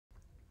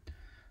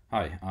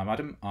Hi, I'm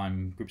Adam.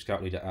 I'm Group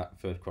Scout Leader at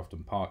Firth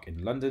Crofton Park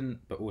in London,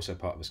 but also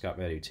part of the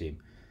Scoutadelic team.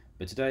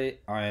 But today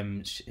I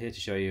am here to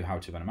show you how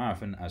to run a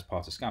marathon as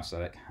part of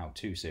Scoutadelic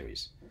How-To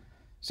series.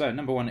 So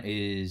number one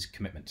is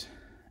commitment.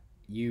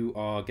 You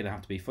are going to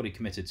have to be fully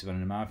committed to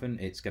running a marathon.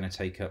 It's going to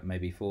take up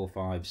maybe 4,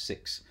 5,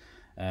 6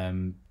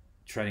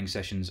 training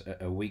sessions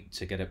a week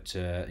to get up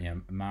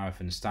to a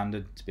marathon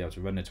standard to be able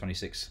to run the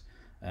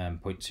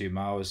 26.2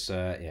 miles.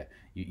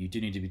 You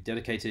do need to be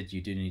dedicated.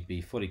 You do need to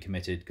be fully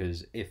committed,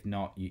 because if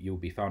not, you'll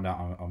be found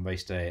out on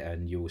race day,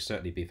 and you'll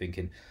certainly be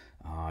thinking,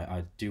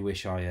 I do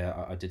wish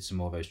I did some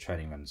more of those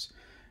training runs.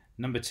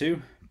 Number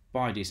two,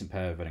 buy a decent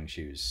pair of running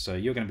shoes. So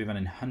you're going to be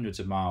running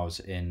hundreds of miles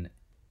in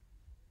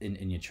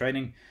your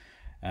training.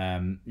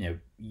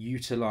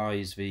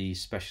 Utilize the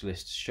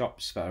specialist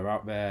shops that are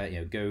out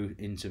there. Go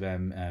into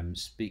them,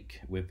 speak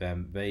with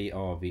them. They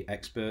are the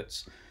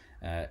experts.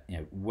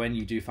 When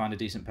you do find a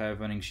decent pair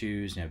of running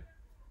shoes,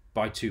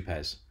 buy 2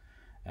 pairs.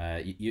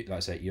 Like I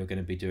say, you're going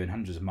to be doing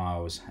hundreds of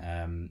miles.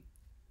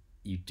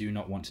 You do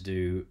not want to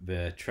do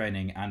the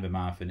training and the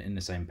marathon in the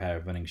same pair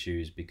of running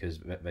shoes, because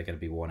they're going to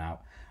be worn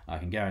out. I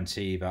can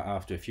guarantee that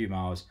after a few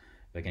miles,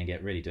 they're going to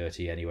get really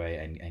dirty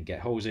anyway and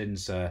get holes in.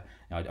 So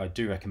I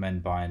do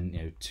recommend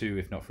buying 2,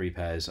 if not 3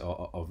 pairs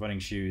of running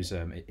shoes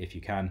if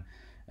you can,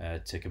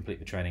 to complete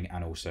the training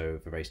and also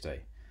the race day.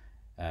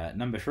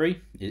 Number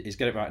 3 is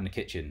get it right in the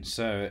kitchen.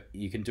 So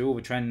you can do all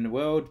the training in the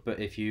world, but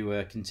if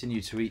you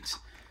continue to eat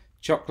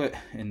chocolate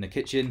in the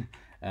kitchen,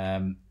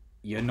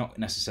 you're not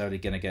necessarily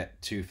going to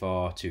get too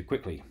far too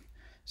quickly.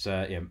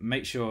 So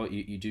make sure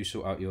you do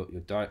sort out your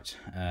diet.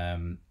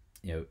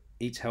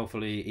 Eat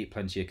healthily, eat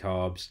plenty of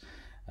carbs.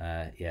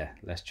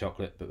 Less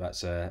chocolate, but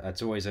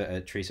that's always a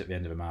treat at the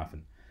end of a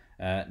marathon.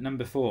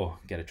 Number 4,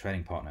 get a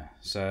training partner.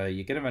 So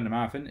you're going to run a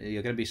marathon.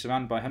 You're going to be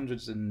surrounded by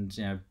hundreds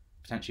and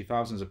potentially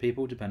thousands of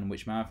people, depending on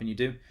which marathon you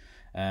do.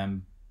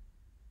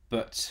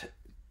 But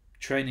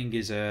training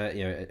is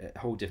a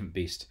whole different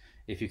beast.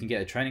 If you can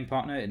get a training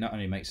partner, it not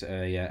only makes it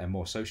a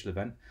more social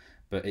event,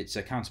 but it's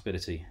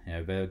accountability.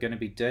 There are going to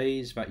be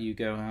days that you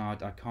go,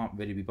 I can't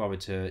really be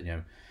bothered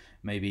to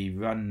maybe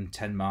run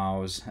 10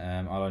 miles.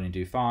 I'll only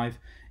do 5.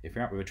 If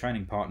you're out with a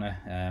training partner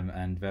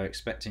and they're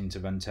expecting to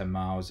run 10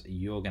 miles,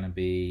 you're going to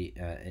be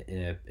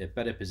in a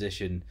better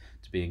position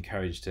to be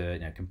encouraged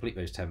to complete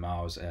those 10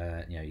 miles.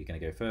 You're going to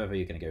go further,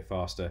 you're going to go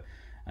faster,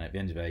 and at the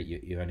end of the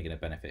day, you're only going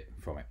to benefit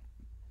from it.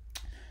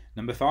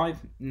 Number 5,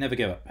 never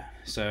give up.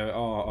 So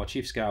our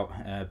chief scout,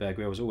 Bear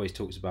Grylls, always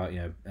talks about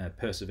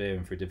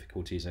persevering through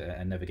difficulties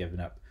and never giving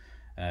up.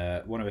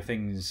 One of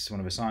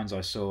the signs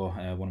I saw,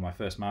 one of my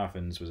first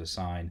marathons was a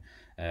sign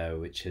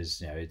which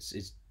is,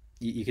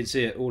 you can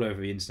see it all over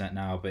the internet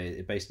now, but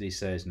it basically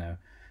says,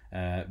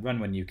 run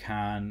when you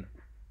can,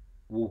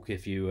 walk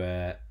if you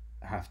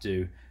have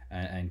to,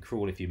 and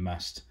crawl if you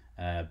must,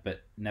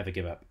 but never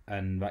give up.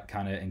 And that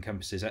kind of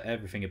encompasses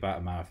everything about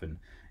a marathon.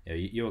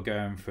 You're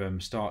going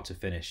from start to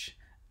finish.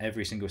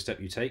 Every single step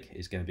you take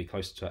is going to be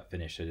closer to that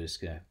finish, so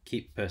just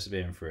keep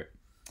persevering through it.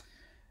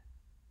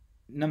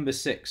 Number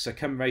 6, so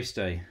come race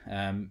day,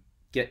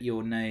 get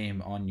your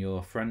name on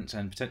your front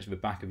and potentially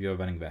the back of your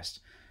running vest.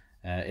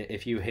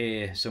 If you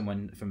hear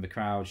someone from the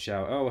crowd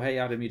shout, "Oh, hey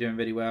Adam, you're doing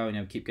really well,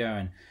 keep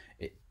going,"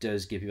 it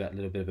does give you that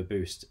little bit of a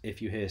boost.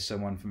 If you hear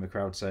someone from the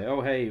crowd say,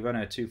 "Oh, hey,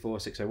 runner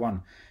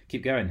 24601,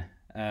 keep going,"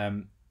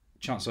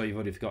 chances are you've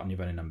already forgotten your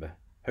running number.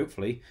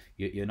 Hopefully,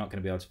 you're not going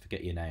to be able to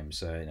forget your name.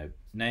 So,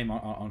 name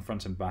on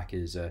front and back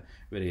is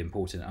really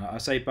important. I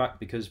say back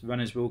because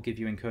runners will give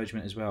you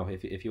encouragement as well.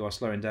 If you are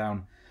slowing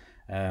down,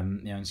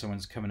 and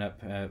someone's coming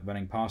up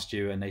running past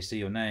you and they see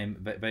your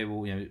name, they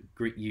will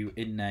greet you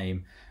in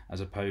name,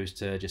 as opposed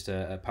to just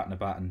a pat on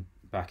the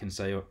back and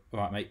say, "All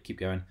right, mate, keep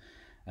going."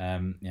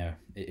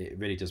 It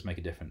really does make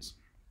a difference.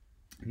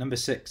 Number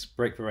 6,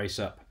 break the race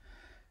up.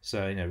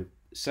 So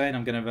saying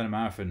I'm going to run a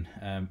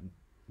marathon,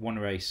 one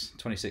race,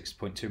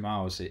 26.2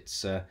 miles,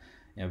 it's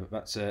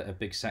that's a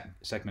big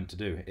segment to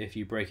do. If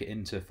you break it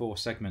into 4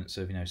 segments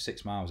of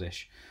 6 miles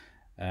ish,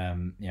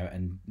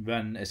 and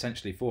run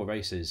essentially 4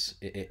 races,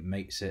 it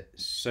makes it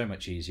so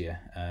much easier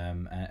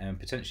and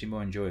potentially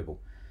more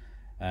enjoyable.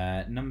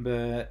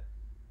 Number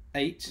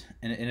 8,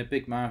 in a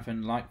big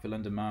marathon like the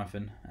London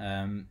Marathon,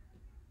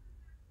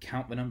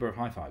 count the number of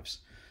high fives.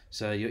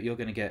 So you're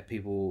going to get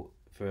people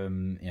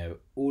from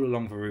all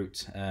along the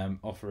route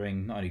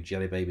offering not only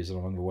jelly babies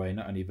along the way,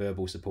 not only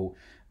verbal support,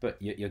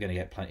 but you're going to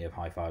get plenty of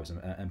high fives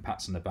and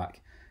pats on the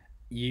back.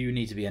 You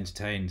need to be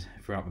entertained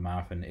throughout the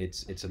marathon.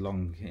 It's a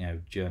long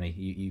journey.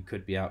 You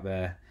could be out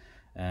there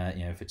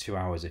for 2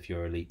 hours if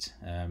you're elite.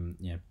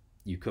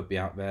 You could be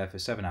out there for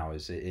 7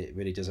 hours. It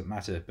really doesn't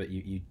matter, but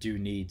you do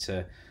need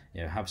to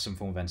have some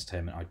form of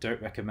entertainment. I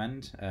don't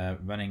recommend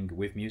running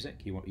with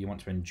music. You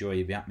want to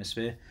enjoy the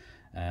atmosphere.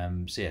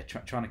 Trying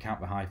to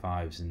count the high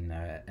fives and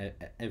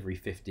every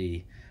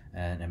 50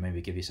 and maybe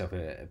give yourself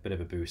a bit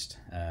of a boost.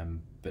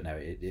 But no,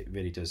 it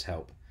really does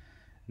help.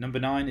 Number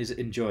 9 is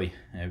enjoy.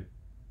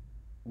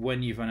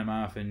 When you've run a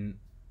marathon,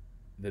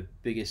 the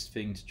biggest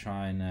thing to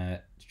try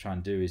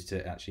and do is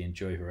to actually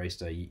enjoy the race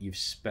day. You've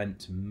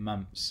spent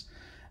months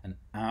and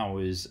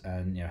hours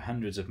and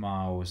hundreds of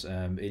miles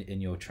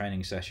in your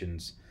training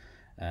sessions,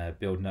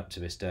 building up to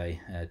this day.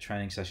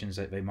 Training sessions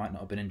that they might not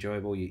have been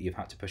enjoyable. You've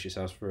had to push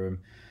yourselves through them,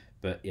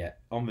 but yeah,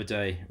 on the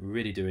day,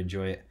 really do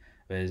enjoy it.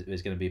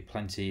 There's going to be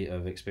plenty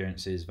of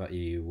experiences that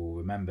you will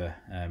remember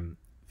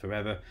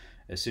forever.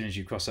 As soon as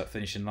you cross that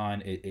finishing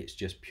line, it's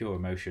just pure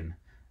emotion,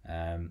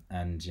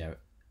 and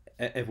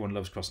everyone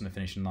loves crossing the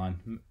finishing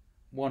line.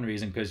 One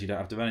reason, because you don't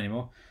have to run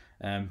anymore.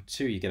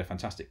 Two, you get a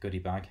fantastic goodie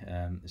bag,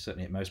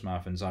 certainly at most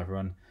marathons I've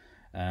run.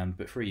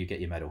 But three, you get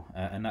your medal,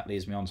 and that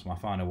leads me on to my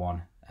final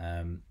one.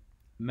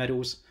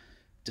 Medals,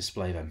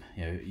 display them.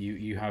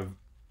 You have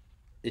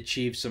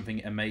achieved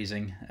something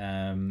amazing.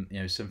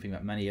 Something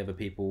that many other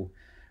people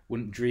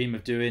wouldn't dream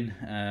of doing,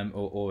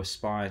 or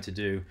aspire to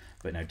do.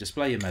 But no,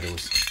 display your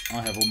medals.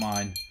 I have all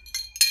mine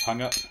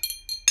hung up,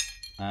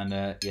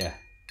 and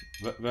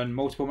run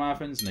multiple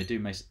marathons, and they do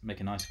make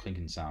a nice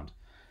clinking sound.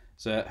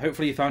 So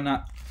hopefully you found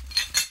that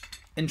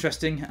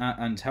interesting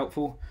and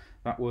helpful.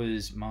 That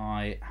was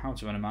my how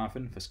to run a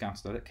marathon for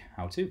Scoutadelic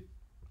How To.